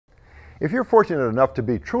If you're fortunate enough to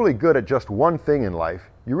be truly good at just one thing in life,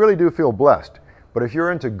 you really do feel blessed. But if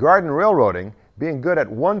you're into garden railroading, being good at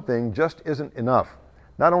one thing just isn't enough.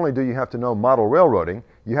 Not only do you have to know model railroading,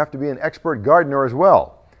 you have to be an expert gardener as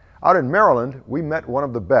well. Out in Maryland, we met one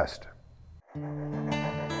of the best.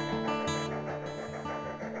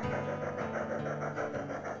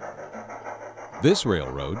 This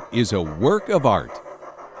railroad is a work of art.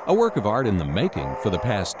 A work of art in the making for the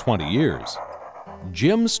past 20 years.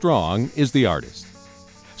 Jim Strong is the artist.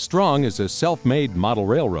 Strong is a self-made model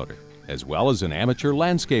railroader, as well as an amateur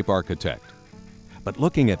landscape architect. But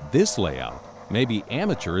looking at this layout, maybe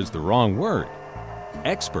amateur is the wrong word.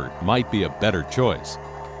 Expert might be a better choice.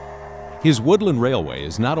 His Woodland Railway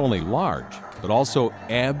is not only large, but also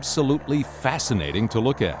absolutely fascinating to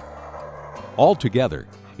look at. Altogether,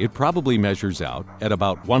 it probably measures out at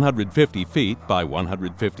about 150 feet by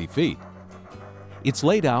 150 feet. It's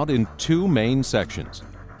laid out in two main sections.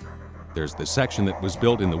 There's the section that was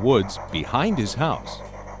built in the woods behind his house.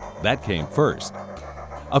 That came first.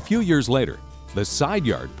 A few years later, the side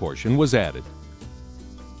yard portion was added.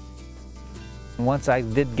 Once I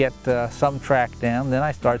did get some track down, then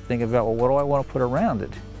I started thinking about, well, what do I want to put around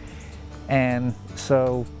it? And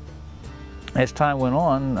so as time went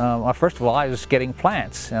on, first of all, I was getting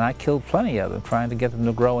plants, and I killed plenty of them, trying to get them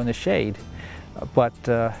to grow in the shade.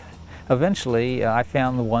 But eventually, I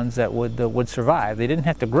found the ones that would survive. They didn't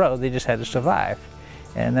have to grow, they just had to survive.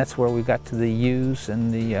 And that's where we got to the yews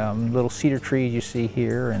and the little cedar trees you see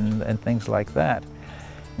here and things like that.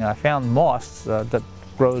 You know, I found moss that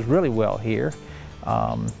grows really well here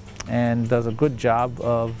and does a good job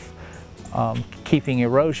of keeping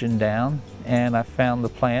erosion down. And I found the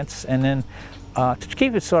plants, and then to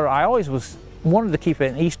keep it sort of, I always wanted to keep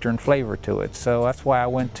an eastern flavor to it, so that's why I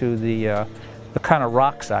went to the kind of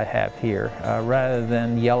rocks I have here, rather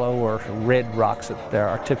than yellow or red rocks that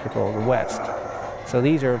are typical of the West. So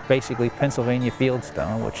these are basically Pennsylvania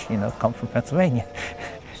fieldstone, which, you know, come from Pennsylvania.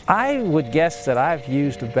 I would guess that I've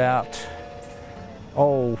used about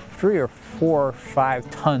 3 or 4 or 5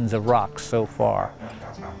 tons of rocks so far.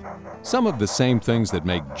 Some of the same things that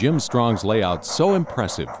make Jim Strong's layout so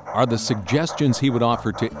impressive are the suggestions he would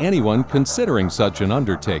offer to anyone considering such an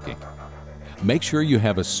undertaking. Make sure you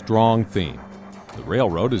have a strong theme. The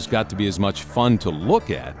railroad has got to be as much fun to look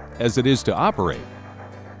at as it is to operate.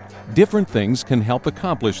 Different things can help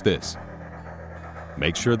accomplish this.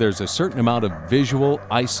 Make sure there's a certain amount of visual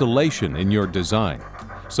isolation in your design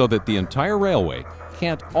so that the entire railway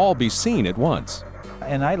can't all be seen at once.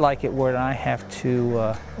 And I like it where I have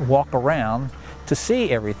to walk around to see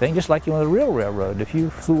everything, just like on the real railroad. If you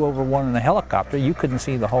flew over one in a helicopter, you couldn't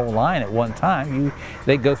see the whole line at one time.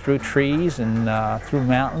 They go through trees and through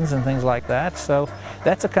mountains and things like that. So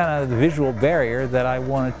that's a kind of visual barrier that I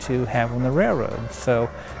wanted to have on the railroad. So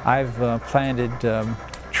I've planted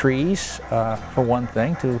trees for one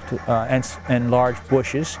thing, and large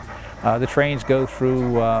bushes. The trains go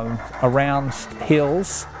through around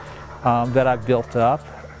hills that I've built up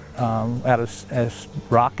out of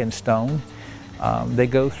rock and stone. They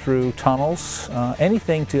go through tunnels,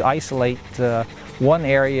 anything to isolate one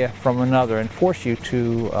area from another and force you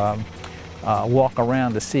to walk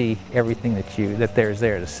around to see everything that there's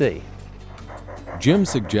there to see. Jim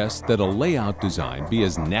suggests that a layout design be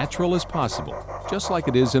as natural as possible, just like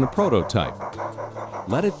it is in a prototype.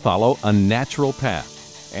 Let it follow a natural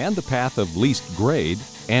path, and the path of least grade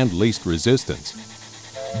and least resistance.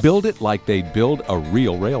 Build it like they'd build a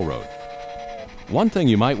real railroad. One thing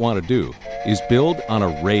you might want to do is build on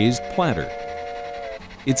a raised planter.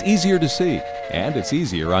 It's easier to see, and it's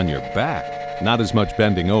easier on your back, not as much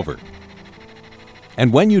bending over.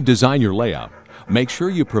 And when you design your layout, make sure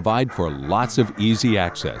you provide for lots of easy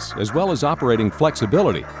access, as well as operating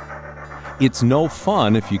flexibility. It's no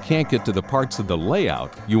fun if you can't get to the parts of the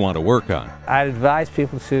layout you want to work on. I'd advise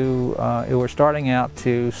people who are starting out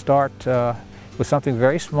to start with something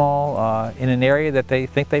very small in an area that they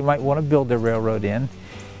think they might want to build their railroad in,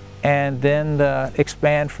 and then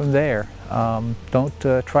expand from there.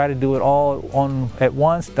 Don't try to do it all at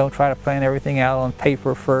once. Don't try to plan everything out on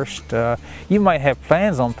paper first. You might have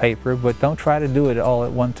plans on paper, but don't try to do it all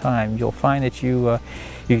at one time. You'll find that you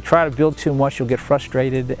try to build too much, you'll get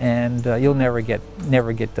frustrated, and you'll never get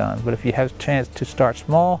done. But if you have a chance to start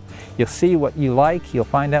small, you'll see what you like, you'll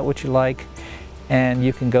find out what you like, and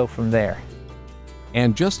you can go from there.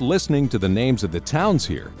 And just listening to the names of the towns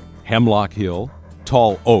here, Hemlock Hill,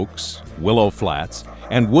 Tall Oaks, Willow Flats,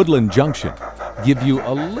 and Woodland Junction, give you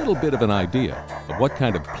a little bit of an idea of what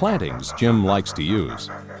kind of plantings Jim likes to use.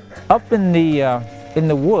 Up in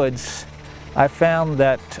the woods, I found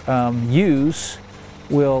that yews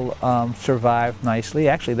will survive nicely.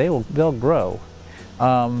 Actually, they'll grow.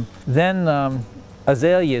 Then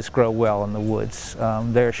azaleas grow well in the woods.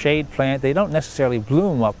 They're a shade plant. They don't necessarily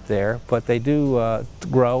bloom up there, but they do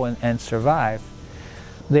grow and survive.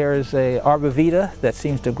 There's a arborvitae that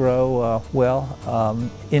seems to grow well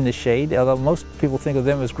in the shade, although most people think of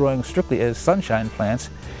them as growing strictly as sunshine plants.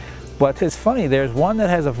 But it's funny, there's one that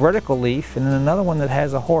has a vertical leaf and then another one that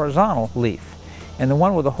has a horizontal leaf. And the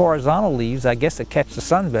one with the horizontal leaves, I guess, that catch the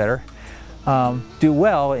sun better, do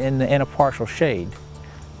well in a partial shade.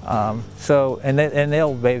 And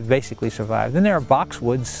they'll basically survive. Then there are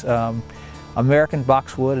boxwoods, American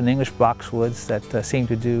boxwood and English boxwoods that seem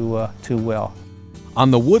to do well. On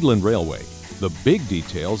the Woodland Railway, the big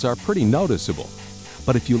details are pretty noticeable.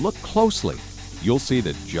 But if you look closely, you'll see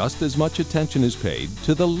that just as much attention is paid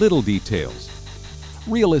to the little details.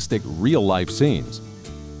 Realistic, real-life scenes.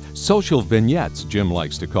 Social vignettes, Jim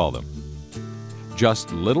likes to call them.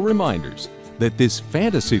 Just little reminders that this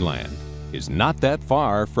fantasy land is not that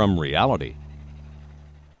far from reality.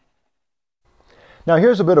 Now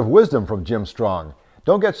here's a bit of wisdom from Jim Strong.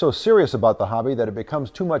 Don't get so serious about the hobby that it becomes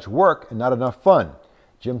too much work and not enough fun.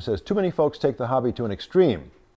 Jim says too many folks take the hobby to an extreme.